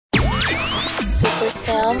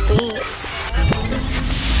SuperSoundBeatz.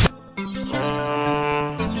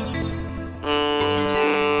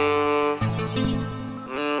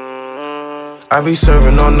 I be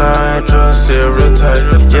serving all night, just sit real tight.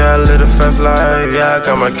 Yeah, I live a fast life, yeah, I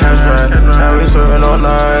got my cash right. I be serving all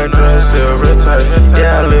night, just sit real tight.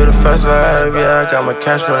 Yeah, I live a fast life, yeah, I got my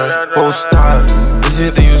cash right. Won't stop, it's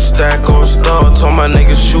either you stack or start. Told my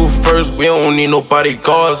niggas shoot first, we don't need no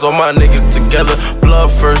bodyguards. All my niggas together, blood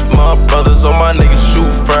first, my brothers. All my niggas shoot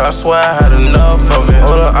first, I swear I had enough of it.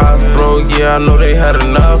 All the eyes broke, yeah, I know they had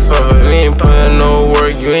enough of it. We ain't putting no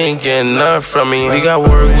work, you ain't getting nothing from me. We got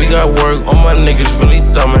work, all my niggas really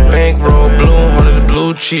thumbing. Bankroll, blue hundreds,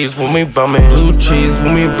 blue cheese when we bumming. Blue cheese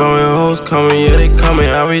when we bumming. Hoes coming, yeah, they coming.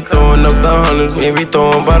 I be throwing up the hundreds, we be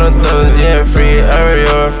throwing by the dozens. Yeah, free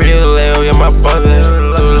area, free Leo, yeah, my buzzing.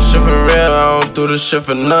 Do this shit for real, I don't do this shit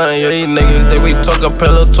for nothing. Yeah, these niggas, they be talking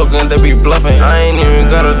pillow talking, they be bluffing. I ain't even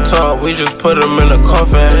gotta talk, we just put them in the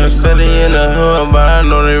coffin. They steady in the hood, but I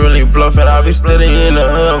know they really bluffing. I be steady in the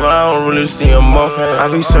hood, but I don't really see them muffin. I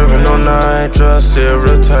be serving all night, just sit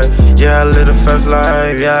real tight. Yeah, I live a fast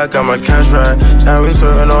life, yeah, I got my cash right. I be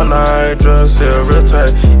serving all night, just sit real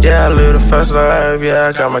tight. Yeah, I live a fast life, yeah,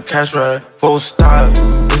 I got my cash right. Won't stop,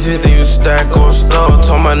 it's either you stack or stop.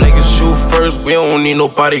 Told my niggas shoot first, we don't need no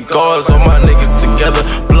bodyguards. All my niggas together,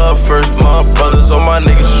 blood first, my brothers. All my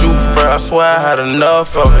niggas shoot first, I swear I had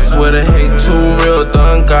enough of it. Swear the hate too real,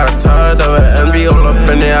 done got tired of it. Envy all up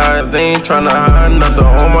in their eyes, they ain't tryna hide nothing.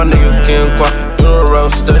 All my niggas getting quiet, you know the route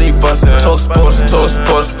steady bustin'. Talk sports, we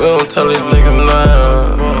don't tell these niggas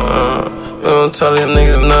nothing. We don't tell these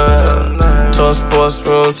niggas nothing. Talk sports, we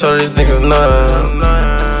don't tell these niggas nothing.